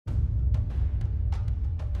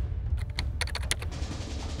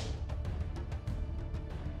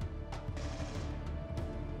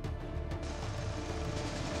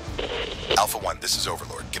Alpha 1, this is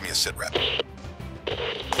Overlord. Give me a sit rep.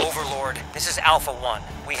 Overlord, this is Alpha 1.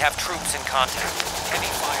 We have troops in contact. Heavy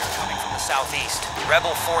fire coming from the southeast.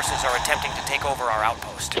 Rebel forces are attempting to take over our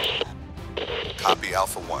outpost. Copy,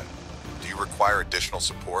 Alpha 1. Do you require additional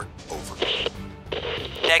support? Over.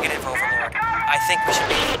 Negative, Overlord. I think we should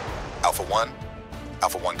be... Alpha 1?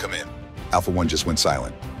 Alpha 1, come in. Alpha 1 just went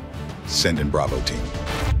silent. Send in Bravo team.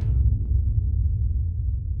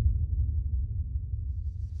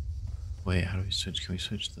 Wait, how do we switch? Can we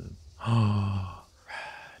switch the... Oh,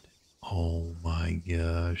 rad. Oh my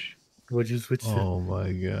gosh. What'd you switch to? Oh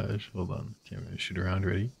my gosh. Hold on. Okay, I'm gonna shoot around.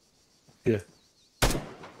 Ready? Yeah.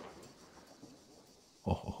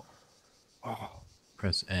 Oh. Oh.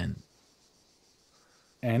 Press N.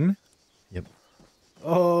 N? Yep.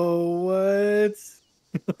 Oh, what?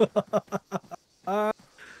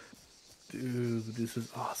 Dude, this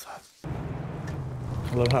is awesome.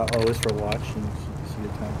 I love how O is for watch and you see the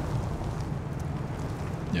time.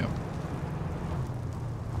 Yep.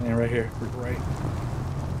 And right here, right.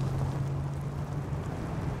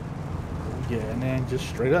 Yeah, and then just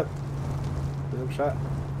straight up. Straight up shot.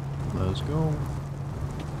 Let's go.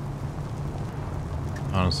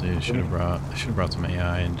 Honestly, I should have brought some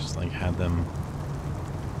AI and just like had them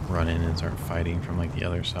run in and start fighting from like the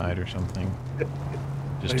other side or something.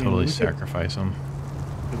 Just totally sacrifice them.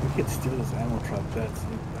 If we could steal this ammo truck, I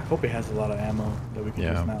hope it has a lot of ammo that we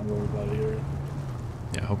can just not worry about here.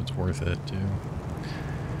 Yeah, I hope it's worth it too.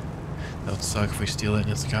 That would suck if we steal it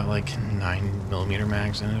and it's got like 9mm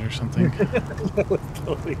mags in it or something. That would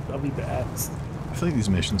totally be bad. I feel like these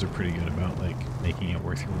missions are pretty good about like making it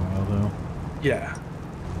worth your while though. Yeah.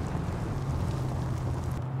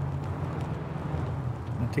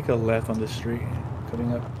 I'll take a left on this street,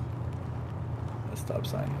 coming up. A stop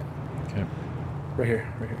sign. Okay. Right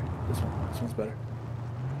here, right here. This one. This one's better.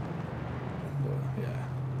 Yeah.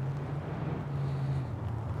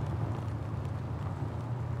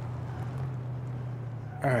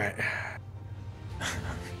 All right.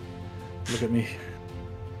 Look at me.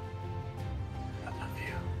 I love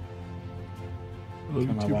you. I love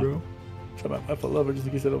you too, bro. Shut up. I feel love her just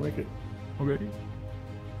in case I don't make it.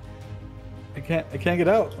 Okay. I can't get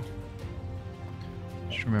out.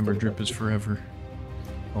 Just remember, drip is forever.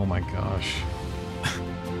 Oh my gosh.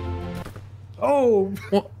 Oh!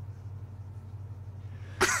 What?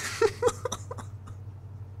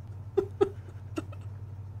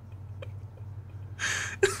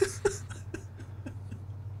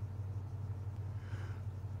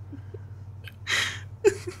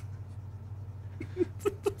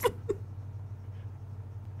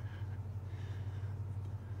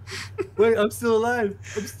 Wait, I'm still alive.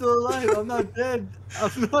 I'm still alive. I'm not dead.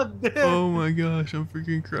 I'm not dead. Oh my gosh, I'm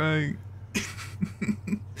freaking crying.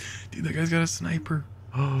 Dude, that guy's got a sniper.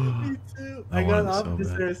 Me too. I got off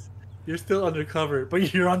because you're still undercover,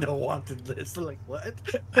 but you're on the wanted list. I'm like, what?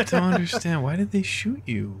 I don't understand. Why did they shoot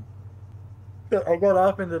you? I got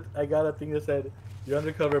off and I got a thing that said you're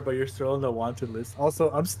undercover, but you're still on the wanted list.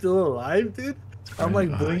 Also, I'm still alive, dude. I'm like,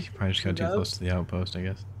 you probably just got too close to the outpost, I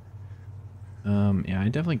guess. Yeah, I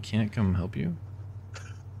definitely can't come help you.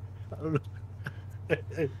 I don't know.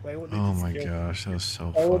 Oh my gosh, that was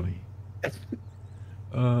so funny.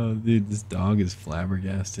 Dude, this dog is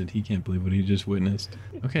flabbergasted. He can't believe what he just witnessed.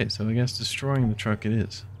 Okay, so I guess destroying the truck it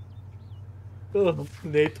is. Oh,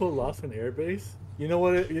 NATO lost an airbase. You know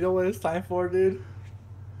what it's time for, dude?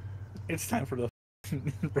 It's time for the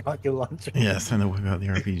rocket launcher. Yeah, it's time to whip out the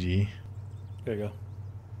RPG. There you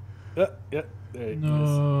go. Yep. There you go.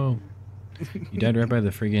 No. You died right by the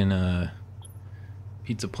friggin'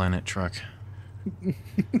 Pizza Planet truck.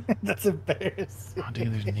 That's embarrassing. Oh,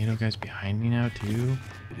 dude, there's NATO guys behind me now, too.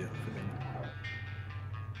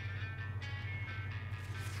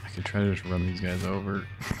 I could try to just run these guys over.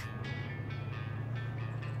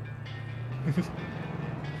 Wait.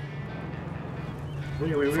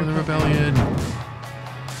 For the rebellion.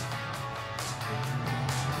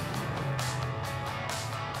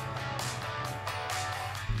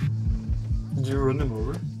 Did you run them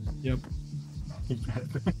over? Yep.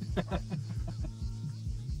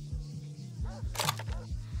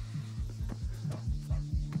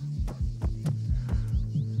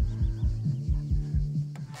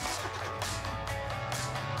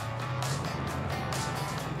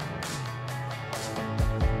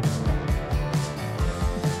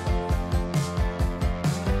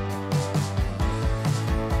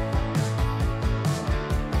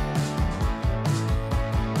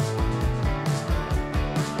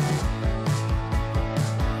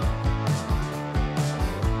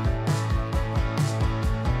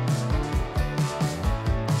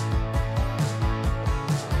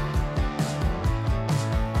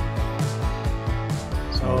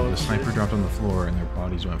 dropped on the floor and their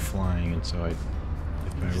bodies went flying, and so if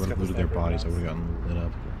I would have looted their bodies, I would have gotten lit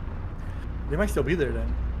up. They might still be there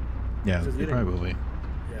then. Yeah, they probably will be.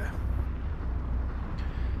 Yeah.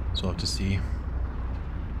 So we'll have to see.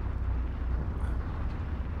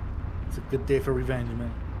 It's a good day for revenge,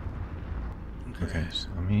 man. Okay, so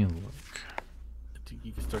let me look. I think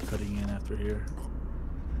you can start cutting in after here.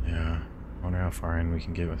 Yeah, I wonder how far in we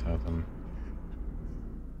can get without them.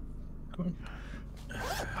 Oh,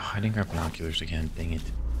 I didn't grab binoculars again, dang it.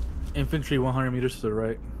 Infantry 100 meters to the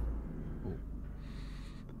right. Cool.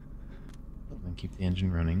 Then keep the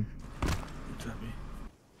engine running.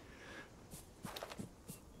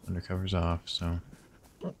 Undercover's off, so.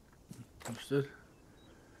 Understood.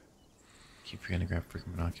 Keep forgetting to grab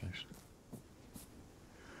freaking binoculars.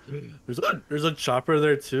 There's a chopper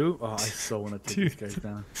there too. Oh, I so want to take these guys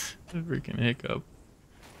down. The freaking hiccup.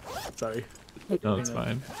 Sorry. No, it's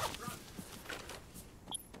fine.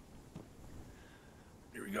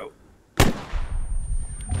 Here we go.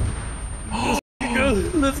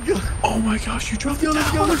 Let's go. Oh my gosh, you dropped it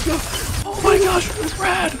down. Let's go. Oh my gosh, it's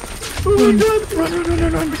rad. Oh my god. Run.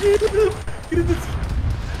 Get in this.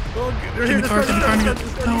 Oh, Get in the car, No,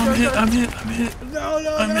 I'm hit. No.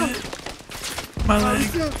 I'm hit. My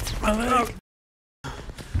leg.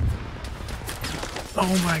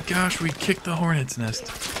 Oh my gosh, we kicked the hornet's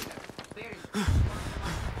nest.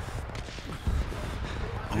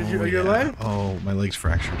 Are you alive? Oh, my leg's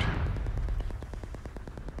fractured.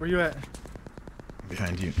 Where you at?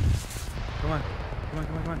 Behind you. Come on.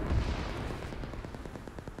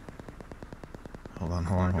 Hold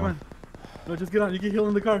on. No, just get on. You get healed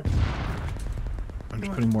in the car. I'm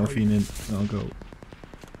just putting morphine in, and I'll go.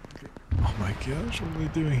 Okay. Oh my gosh, what are we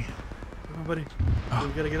doing? Come on, buddy.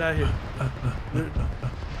 We gotta get out of here.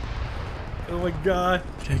 Oh my god.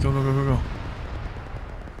 Okay, go.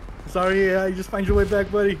 Sorry, you just find your way back,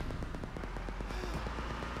 buddy.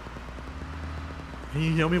 Can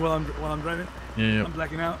you heal me while I'm driving? Yeah. I'm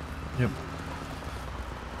blacking out. Yep.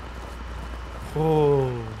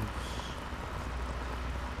 Oh.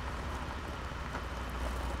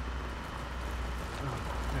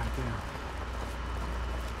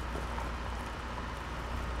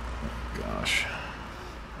 Gosh.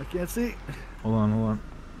 I can't see. Hold on.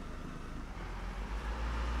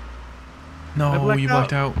 No, you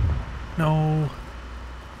blacked out. No.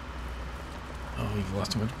 Oh, you've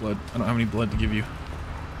lost too much blood. I don't have any blood to give you.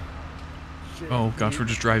 Shit, oh gosh, we're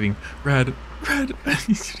just driving. Rad, I need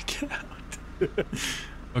you to get out.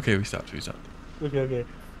 Okay, we stopped. Okay.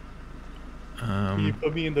 Can you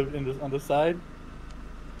put me on the side?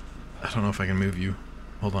 I don't know if I can move you.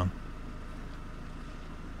 Hold on.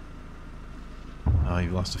 Oh,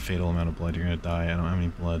 you've lost a fatal amount of blood. You're gonna die. I don't have any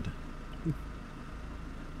blood.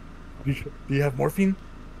 Do you have morphine?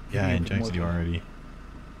 Yeah, I injected you already.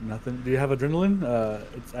 Nothing. Do you have adrenaline?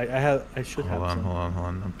 I should have. Hold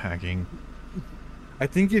on. I'm packing. I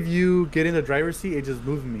think if you get in the driver's seat, it just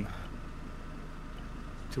moves me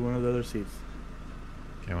to one of the other seats.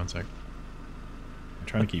 Okay, one sec. I'm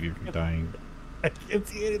trying to keep you from dying. I can't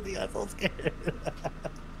see anything. I'm so scared.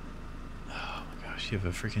 Oh my gosh, you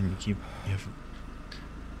have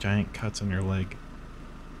giant cuts on your leg.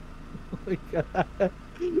 Oh my god.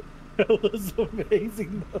 That was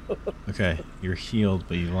amazing though. Okay, you're healed,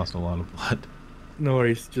 but you lost a lot of blood. No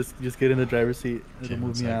worries. Just get in the driver's seat. It'll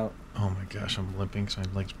move me out. Oh my gosh, I'm limping, so my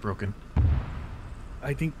leg's broken.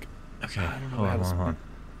 I think. Okay, I don't know hold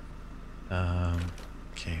on.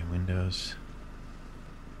 Okay, Windows.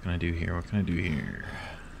 What can I do here?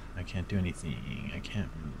 I can't do anything. I can't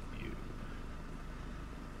move you.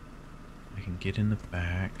 I can get in the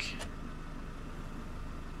back.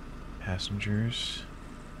 Passengers.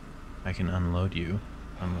 I can unload you.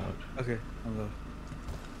 Unload. Okay, unload.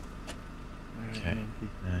 Okay,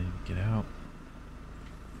 now you get out.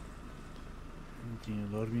 Can you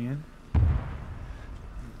load me in?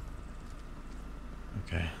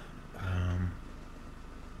 Okay.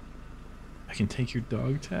 I can take your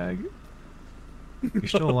dog tag. You're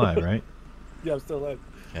still alive, right? Yeah, I'm still alive.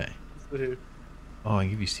 Okay. Still here. Oh, I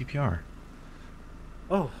give you CPR.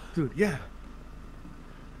 Oh, dude, yeah.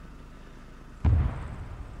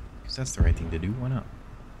 Because that's the right thing to do. Why not?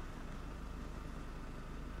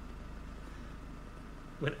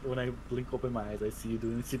 When I blink open my eyes, I see you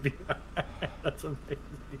doing CPR. That's amazing.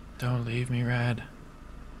 Don't leave me, Rad.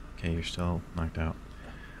 Okay, you're still knocked out.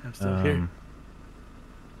 I'm still here.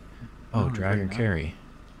 Oh, drag or carry.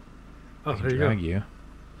 Oh, I can there drag you you.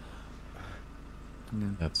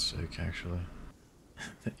 go. That's sick, actually.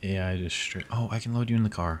 The AI just straight. Oh, I can load you in the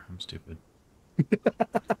car. I'm stupid.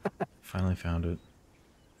 Finally found it.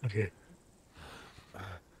 Okay.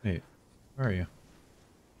 Wait, where are you?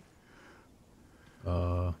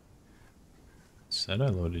 Said I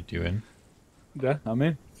loaded you in. Yeah, I'm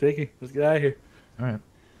in. Take it. Let's get out of here. All right.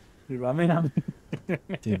 Dude, I'm in.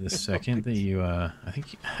 Dude, the second that you, I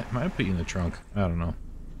think I might have put you in the trunk. I don't know.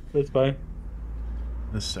 That's fine.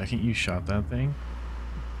 The second you shot that thing,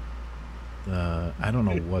 I don't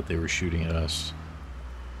know what they were shooting at us.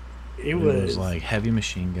 It was like heavy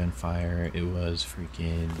machine gun fire. It was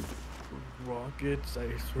freaking rockets,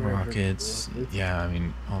 I swear. rockets. Yeah, I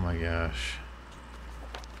mean, oh my gosh.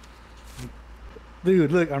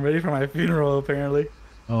 Dude, look, I'm ready for my funeral, apparently.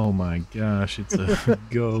 Oh my gosh, it's a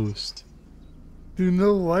ghost. Dude,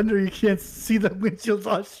 no wonder you can't see the windshield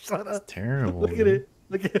all shut up. It's terrible. Look at it.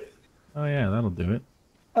 Look at it. Oh yeah, that'll do it.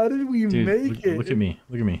 How did we Dude, make it? Look at me.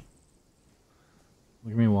 Look at me.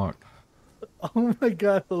 Look at me walk. Oh my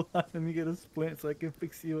god, hold on. Let me get a splint so I can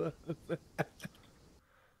fix you up.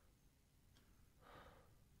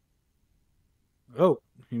 Oh,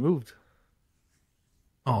 he moved.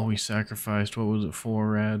 Oh, we sacrificed. What was it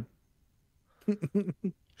for, Rad?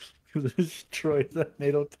 Destroy the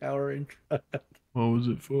NATO tower in trap. What was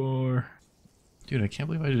it for? Dude, I can't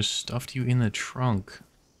believe I just stuffed you in the trunk.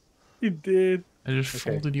 You did. I just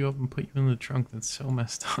folded you up and put you in the trunk. That's so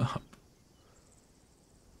messed up.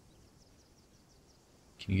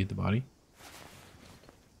 Can you get the body?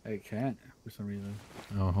 I can't for some reason.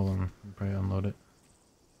 Oh, hold on. I'll probably unload it.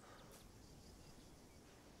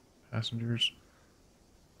 Passengers.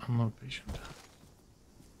 Unload patient.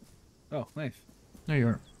 Oh, nice. There you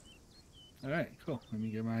are. Alright, cool. Let me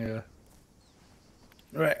get my,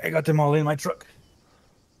 Alright, I got them all in my truck.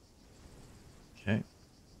 Okay.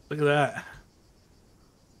 Look at that.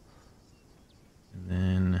 And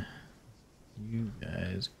then you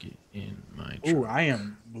guys get in my truck. Ooh, I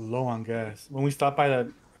am low on gas. When we stop by that,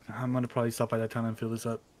 I'm gonna probably stop by that town and fill this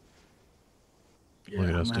up. Look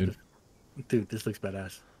at us, dude. Dude, this looks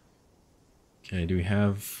badass. Okay, do we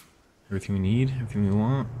have everything we need? Everything we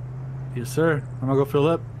want? Yes, sir. I'm gonna go fill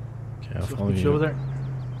up. Okay, I'll follow you. Over there.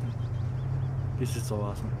 This is so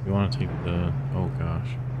awesome. You want to take the... Oh, gosh.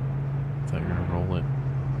 I thought you were going to roll it.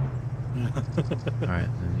 Alright,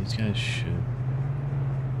 then these guys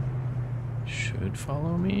should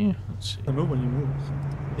follow me. Let's see. I move when you move.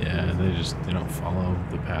 Yeah, they don't follow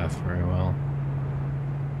the path very well.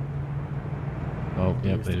 Oh,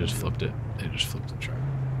 yep, they just flipped it. They just flipped the truck.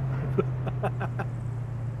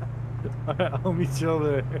 Alright, I'll meet you over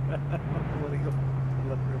there.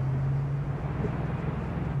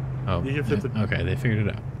 Oh, okay, they figured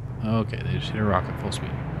it out. Okay, they just hit a rocket full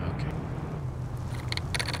speed. Okay.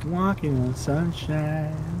 Walking on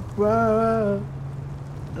sunshine. Whoa,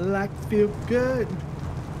 I like to feel good.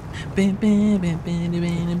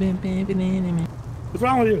 What's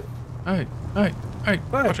wrong with you? Hey,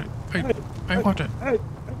 watch it. Hey, watch it. Hey,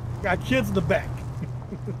 got kids in the back.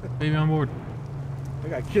 Baby on board. I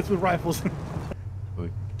got kids with rifles. We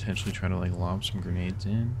could potentially try to like lob some grenades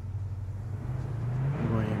in. I'm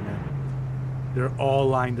going in, man. They're all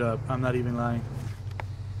lined up. I'm not even lying.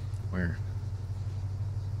 Where?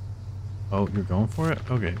 Oh, you're going for it?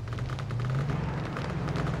 Okay.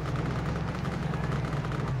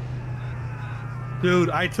 Dude,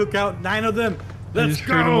 I took out 9 of them. Let's I just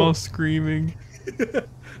go. heard them all screaming.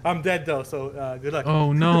 I'm dead though, so good luck.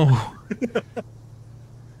 Oh no.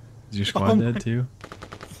 Is your squad dead too?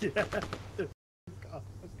 Yeah.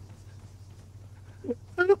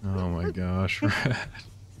 Oh my gosh, Rad.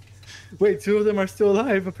 Wait, 2 of them are still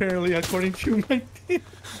alive, apparently, according to my team.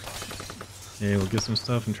 Hey, we'll get some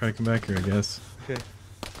stuff and try to come back here, I guess. Okay.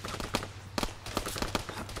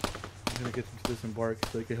 I'm gonna get them to disembark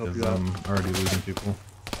so they can help you out. I'm already losing people.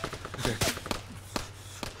 Okay.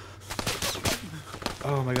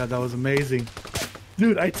 Oh my god, that was amazing.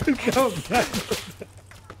 Dude, I took out 9 of them.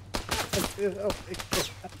 Oh my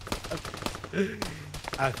god.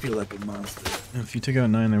 I feel like a monster. If you took out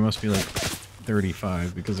 9, there must be like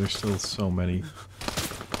 35 because there's still so many.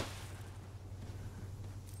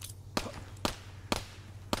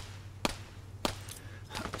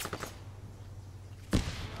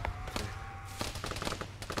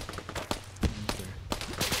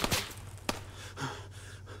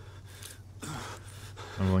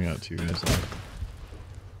 I've only got 2 guys left.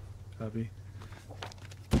 Copy.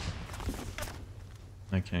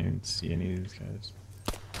 I can't even see any of these guys.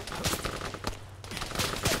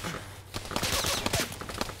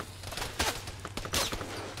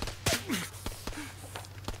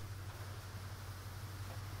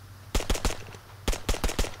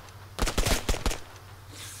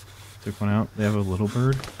 Took one out. They have a little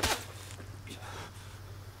bird.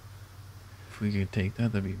 If we could take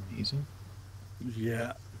that, that'd be amazing.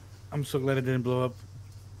 Yeah. I'm so glad it didn't blow up.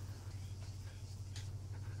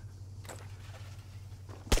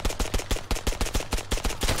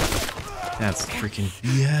 That's freaking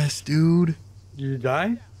BS, dude. Did you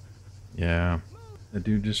die? Yeah. That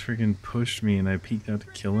dude just freaking pushed me and I peeked out to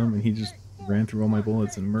kill him and he just ran through all my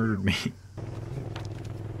bullets and murdered me.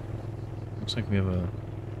 Looks like we have a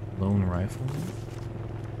lone rifle.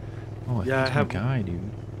 Oh, I have a guy, dude.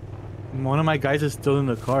 One of my guys is still in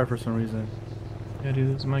the car for some reason. Yeah,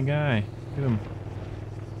 dude, this is my guy. Look at him.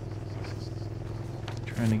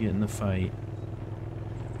 Trying to get in the fight.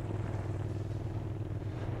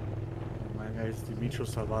 My guy's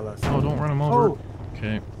Dimitros Savalas. Oh, don't run him over. Oh.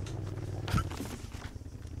 Okay.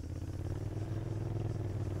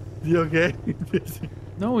 You okay?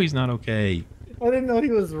 No, he's not okay. I didn't know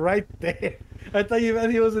he was right there. I thought you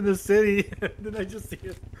meant he was in the city. Then I just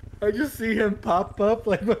see him pop up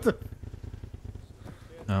like what the.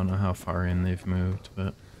 I don't know how far in they've moved,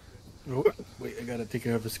 but. Oh, wait, I gotta take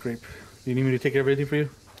care of the scrape. Do you need me to take care of everything for you?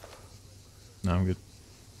 No, I'm good.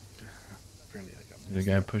 There's a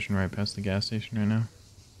guy pushing right past the gas station right now.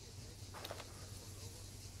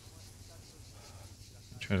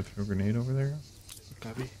 Try to throw a grenade over there.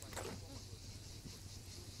 Copy.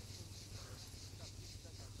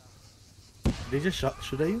 They just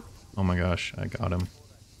shoot at you? Oh my gosh, I got him.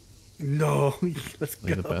 No, let's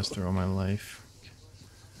Play go. the best throw of my life.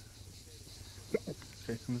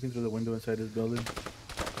 Okay, I'm looking through the window inside this building.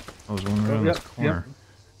 I was one around this corner.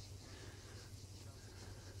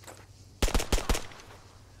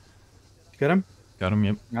 Get him? Got him,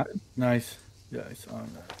 yep. Nice. Yeah, I saw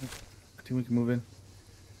him. I think we can move in.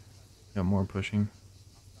 Got more pushing.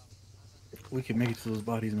 We can make it to those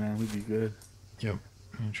bodies, man. We'd be good. Yep.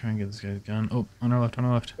 I'm gonna try and get this guy's gun. Oh, on our left, on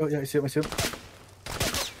our left. Oh, yeah, I see him, I see him.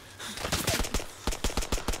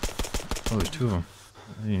 Oh, there's two of them.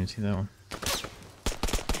 I didn't even see that one.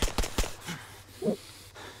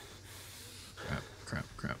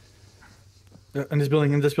 Crap. In this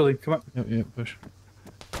building, come on. Yep, push.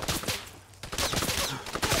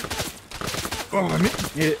 Oh, I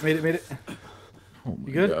made it. Oh my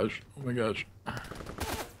You good? gosh. Oh my gosh.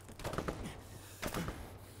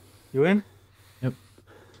 You in? Yep.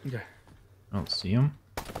 Okay. I don't see him.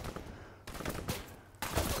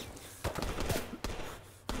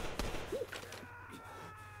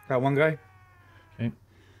 Got one guy? Okay.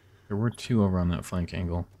 There were two over on that flank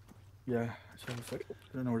angle. Yeah. So I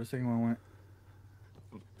don't know where the second one went.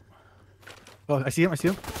 Oh, I see him.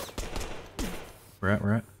 We're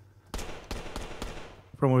at.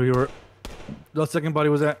 From where you were. The second body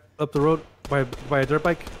was at up the road by a dirt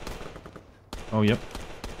bike. Oh, yep.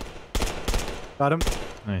 Got him.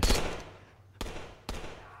 Nice.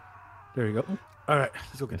 There you go. All right,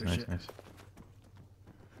 let's go get this shit. Nice.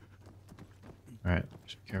 All right,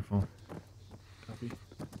 just be careful. Copy.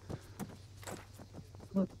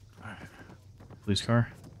 All right. Police car.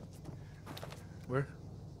 Where?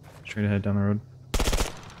 Straight ahead down the road.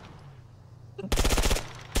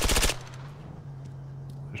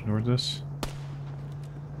 Pushing towards us.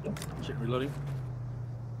 Shit, reloading.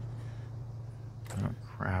 Oh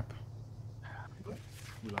crap.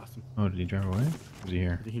 We lost him. Oh, did he drive away? Is he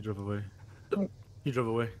here? I think he drove away. He drove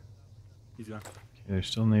away. He's gone. Okay, there's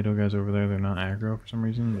still NATO guys over there. They're not aggro for some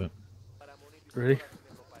reason, but. Ready?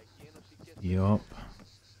 Yup.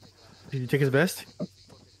 Did you take his vest?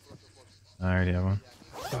 I already have one.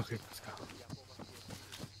 Okay, let's go.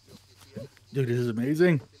 Dude, this is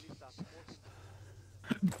amazing.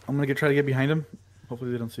 I'm gonna try to get behind him.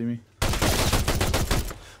 Hopefully they don't see me.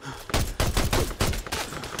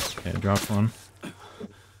 Okay, I dropped one.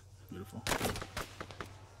 Beautiful.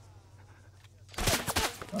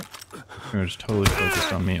 They're just totally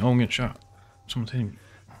focused on me. Oh, I'm getting shot. Someone's hitting me.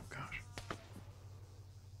 Oh gosh.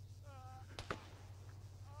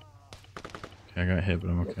 Okay, I got hit, but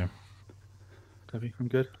I'm okay. Copy, I'm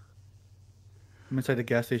good. I'm inside the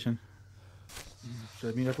gas station.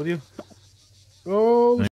 Should I meet up with you?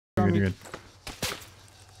 Oh, No, you're good.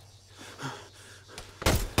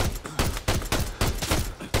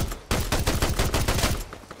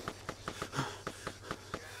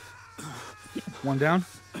 One down.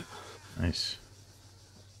 Nice.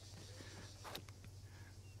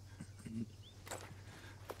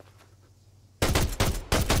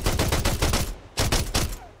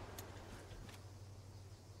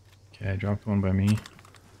 Okay, I dropped one by me.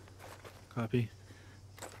 Copy.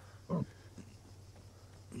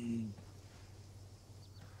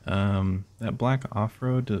 That black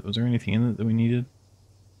off-road, was there anything in it that we needed?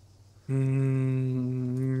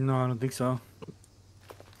 No, I don't think so.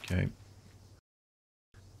 Okay.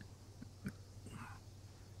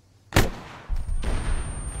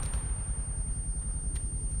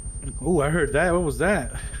 Oh, I heard that. What was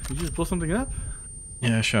that? Did you just blow something up?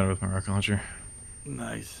 Yeah, I shot it with my rocket launcher.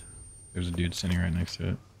 Nice. There's a dude standing right next to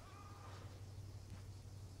it.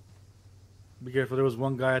 Be careful. There was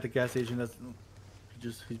one guy at the gas station that's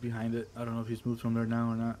he's behind it. I don't know if he's moved from there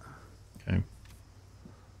now or not. Okay.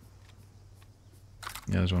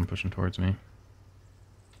 Yeah, there's one pushing towards me.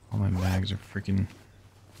 All my bags are freaking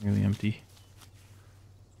nearly empty.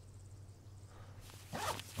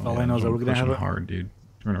 All I know is that we're gonna have hard, dude.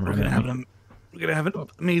 We're gonna have an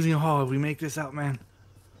amazing haul if we make this out, man.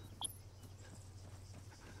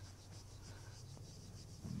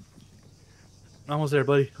 Almost there,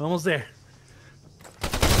 buddy. Almost there.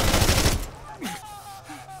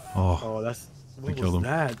 Oh, that's we killed him.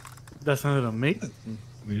 That? That sounded amazing.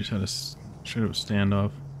 We just had a straight up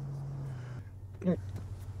standoff. All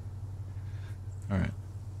right.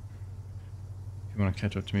 If you want to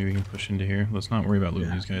catch up to me, we can push into here. Let's not worry about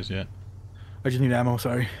looting these guys yet. I just need ammo.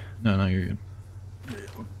 Sorry. No, you're good.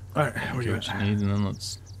 All right, what you need, and then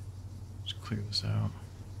let's just clear this out.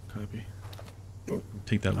 Copy.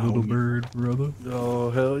 Take that little bird, brother. Oh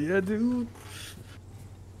hell yeah, dude!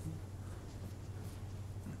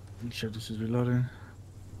 Make sure this is reloading.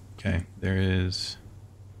 Okay, there's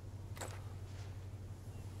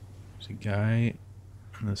a guy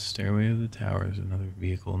on the stairway of the tower. There's another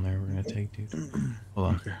vehicle in there we're gonna take, dude. Hold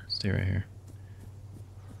on, okay. Stay right here.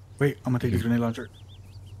 Wait, I'm gonna take this grenade launcher.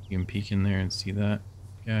 You can peek in there and see that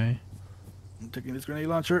guy. I'm taking this grenade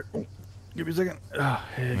launcher. Give me a second. Oh,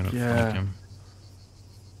 heck I'm gonna yeah. flank him.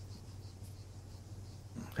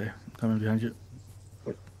 Okay, I'm coming behind you.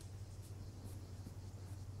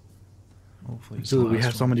 Hopefully, dude, we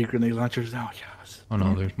have so many grenade launchers now. Yes. Oh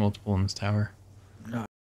no, there's multiple in this tower.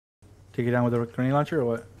 Take it down with a grenade launcher or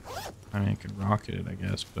what? I mean, I could rocket it, I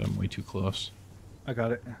guess, but I'm way too close. I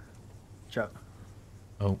got it. Chop.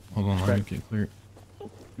 Oh, hold on, let me get clear.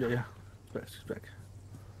 Yeah. Back.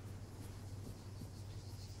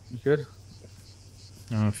 You good?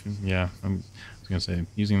 No, I was gonna say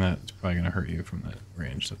using that is probably gonna hurt you from that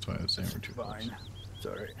range. That's why I was saying we're too close. It's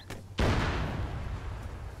alright.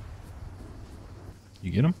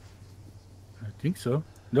 You get him? I think so.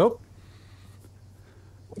 Nope.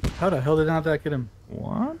 How the hell did not that get him?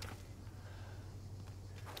 What?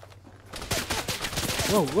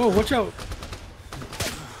 Whoa, watch out!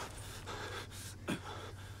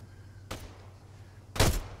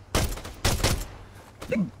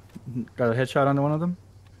 Got a headshot on one of them?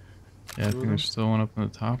 Yeah, I think there's still one up on the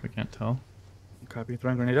top. I can't tell. Copy.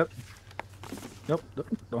 Throwing grenade up. Nope.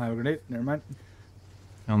 Don't have a grenade. Never mind.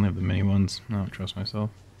 I only have the mini ones. I don't trust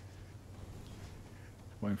myself.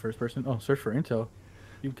 Going first person? Oh, search for intel.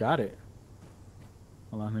 You got it.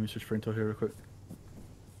 Hold on, let me search for intel here real quick.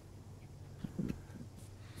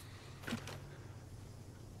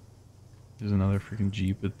 There's another freaking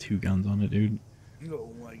Jeep with 2 guns on it, dude.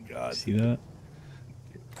 Oh my god. See that?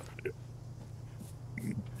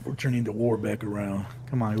 We're turning the war back around.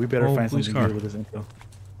 Come on, we better find something good with this info.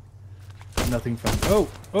 Nothing fun.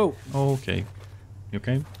 Oh, okay. You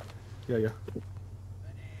okay? Yeah.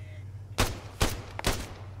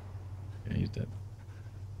 Yeah, he's dead.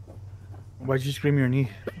 Why'd you scream your knee?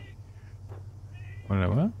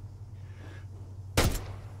 What? Did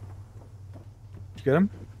you get him?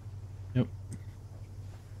 Yep.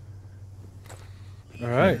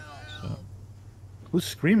 Alright. So, who's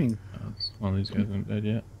screaming? One of these guys isn't dead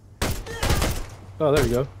yet. Oh, there we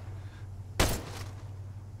go.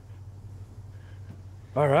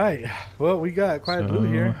 Alright. Well, we got quite a blue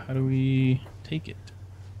here. How do we take it?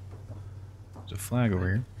 There's a flag over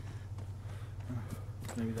here.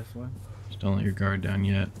 Maybe that's one. Just don't let your guard down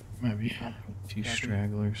yet. Might be a few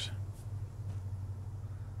stragglers.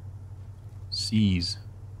 Seize.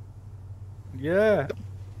 Yeah.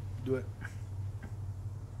 Do it.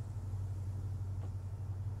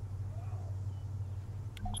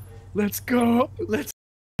 Let's go. Let's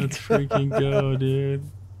freaking go, dude.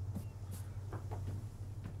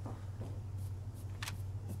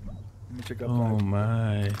 Let me check out Oh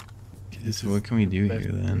my. Okay, so what can we do here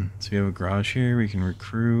then? So we have a garage here, we can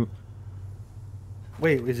recruit.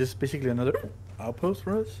 Wait, is this basically another outpost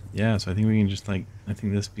for us? Yeah, so I think we can just I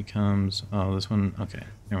think this becomes, oh, this one, okay,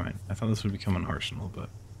 never mind. I thought this would become an arsenal, but.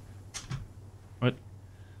 What?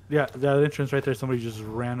 Yeah, that entrance right there, somebody just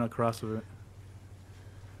ran across of it.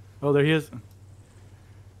 Oh, there he is.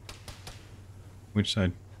 Which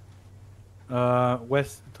side?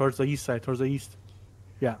 West, towards the east side, towards the east.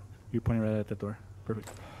 Yeah, you're pointing right at that door.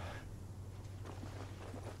 Perfect.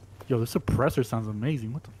 Yo, the suppressor sounds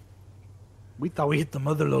amazing. What the? We thought we hit the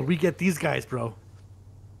mother load. We get these guys, bro.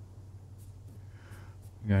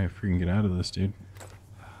 We gotta freaking get out of this, dude.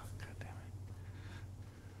 God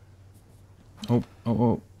damn it.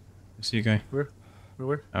 Oh. I see a guy. Where?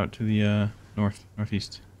 Out to the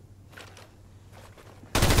northeast.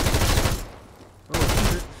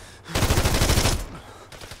 Oh, shit.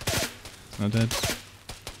 Not dead.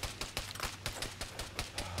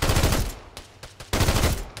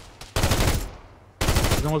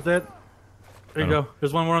 He's almost dead. There you go.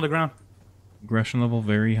 There's one more on the ground. Aggression level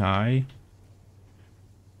very high.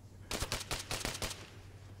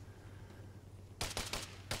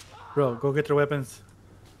 Bro, go get their weapons.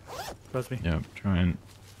 Trust me. Yep, trying.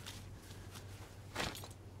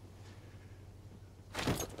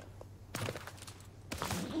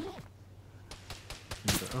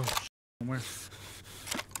 Oh, somewhere.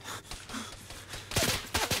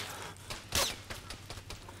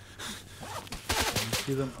 I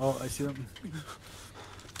see them. Oh, I see them.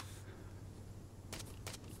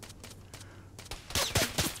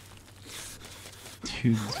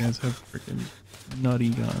 Dude, these guys have freaking nutty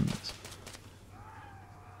guns.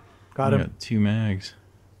 Got him. Got 2 mags.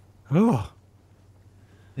 Oh,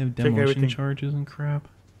 They have Take demolition everything. charges and crap.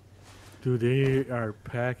 dude, they are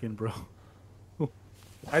packing, bro.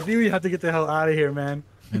 I think we have to get the hell out of here, man.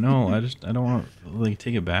 I know. I don't want to like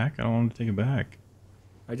take it back. I don't want to take it back.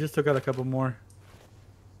 I just took out a couple more.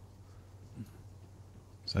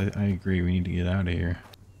 So I agree. We need to get out of here.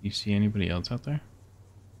 You see anybody else out there?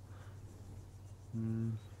 Let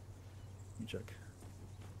me check.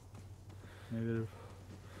 Negative.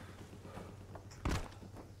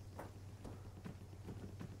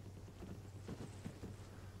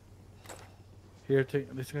 Here,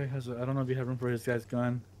 take this guy has. I don't know if you have room for this guy's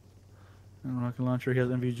gun. And rocket launcher. He has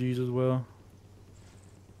MVGs as well.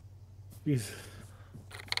 Jeez.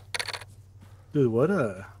 Dude, what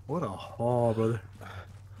a haul, brother.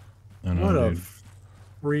 I know, What a dude.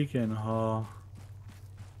 freaking haul.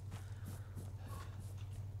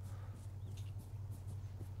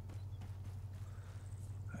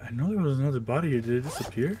 I know there was another body here. Did it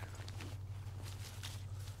disappear?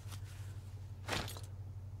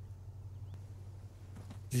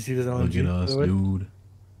 Did you see this Look LMG? at us, by the way? dude.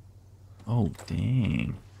 Oh,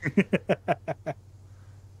 dang.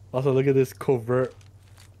 Also, look at this covert.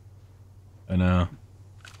 I know.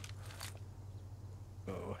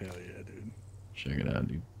 Oh, hell yeah, dude. Check it out,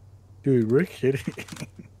 dude. Dude, we're kidding.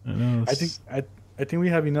 I know. I think we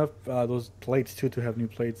have enough those plates too to have new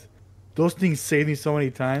plates. Those things saved me so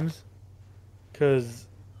many times. Cause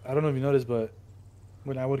I don't know if you noticed, but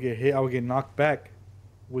when I would get hit, I would get knocked back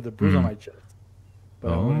with a bruise on my chest.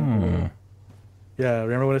 But I wouldn't- Oh. yeah.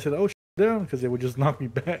 Remember when I said, "Oh, down," because they would just knock me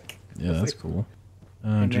back. Yeah, that's like- cool.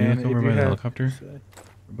 And Did you then look if over you by the had- helicopter for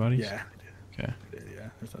bodies? Yeah. Okay. Yeah.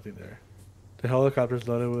 There's nothing there. The helicopter's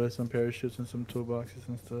loaded with some parachutes and some toolboxes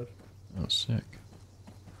and stuff. Oh, sick.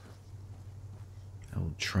 I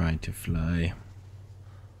will try to fly.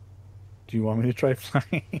 Do you want me to try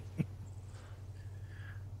flying?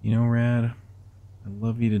 You know, Rad, I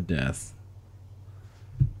love you to death,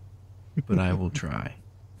 but I will try.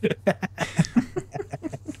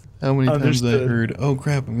 How many times I Understood. heard, "Oh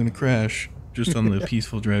crap, I'm gonna crash," just on the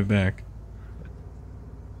peaceful drive back.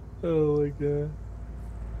 Oh my god.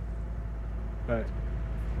 Alright.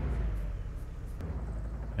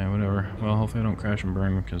 Yeah, whatever. Well, hopefully I don't crash and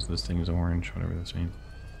burn because this thing is orange, whatever this means.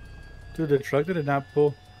 Dude, the truck did not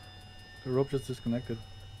pull. The rope just disconnected.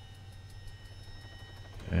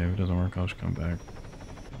 Okay, if it doesn't work, I'll just come back.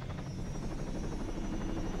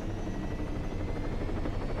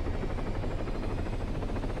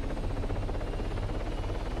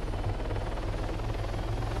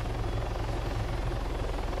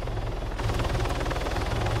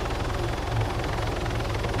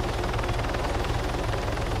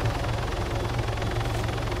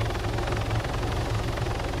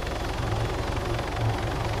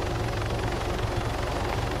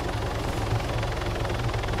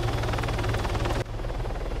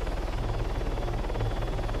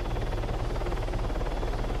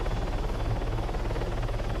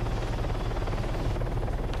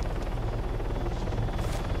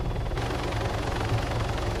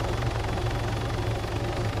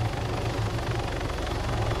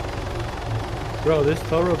 Bro, this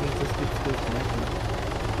tow rope just keeps disconnecting.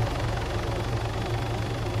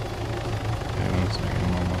 Okay, 1 second,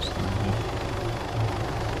 I'm almost there.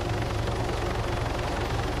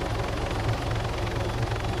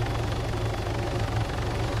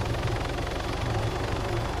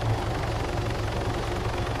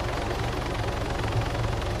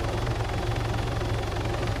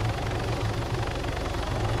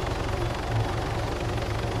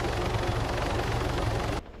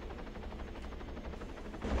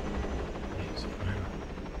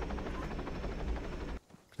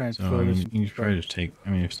 So Transfer this. you can probably just take, I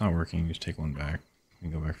mean, if it's not working, you just take one back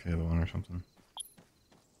and go back for the other one or something.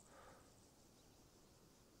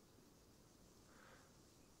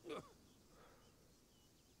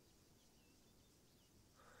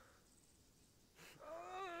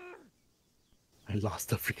 I lost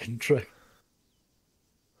the freaking truck.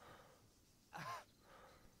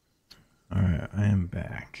 Alright, I am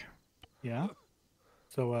back. Yeah.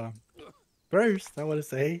 So, first, I want to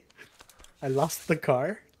say I lost the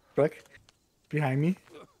truck behind me.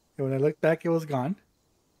 And when I looked back, it was gone.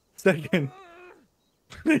 Second,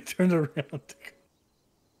 I turned around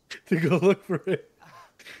to go look for it.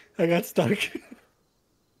 I got stuck.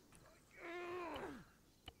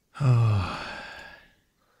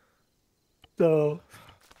 So,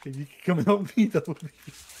 if you can come and help me, that would be...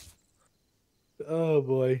 Oh,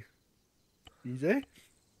 boy. DJ?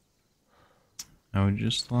 I would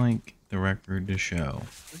just like the record to show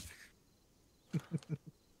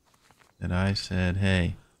that I said,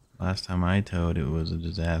 hey, last time I towed it was a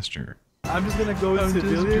disaster. I'm just gonna go into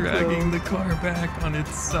civilian. Dragging the car back on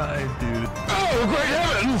its side, dude. Oh, great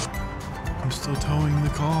heavens! I'm still towing the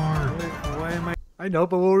car. Why am I know,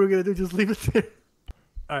 but what were we gonna do? Just leave it there.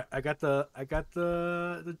 Alright, I got the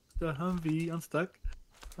Humvee unstuck.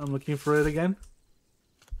 I'm looking for it again.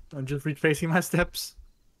 I'm just retracing my steps.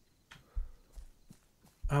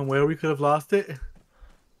 Where we could have lost it.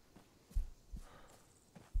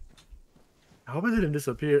 I hope it didn't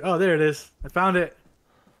disappear. Oh, there it is. I found it.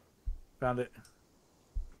 Found it.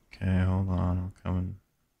 Okay, hold on. I'm coming.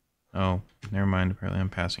 Oh, never mind. Apparently I'm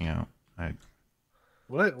passing out.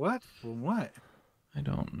 What? What? From what? I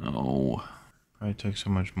don't know. Probably took so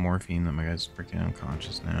much morphine that my guy's freaking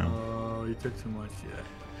unconscious now. Oh, you took too much, yeah.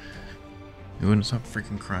 He wouldn't stop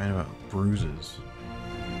freaking crying about bruises.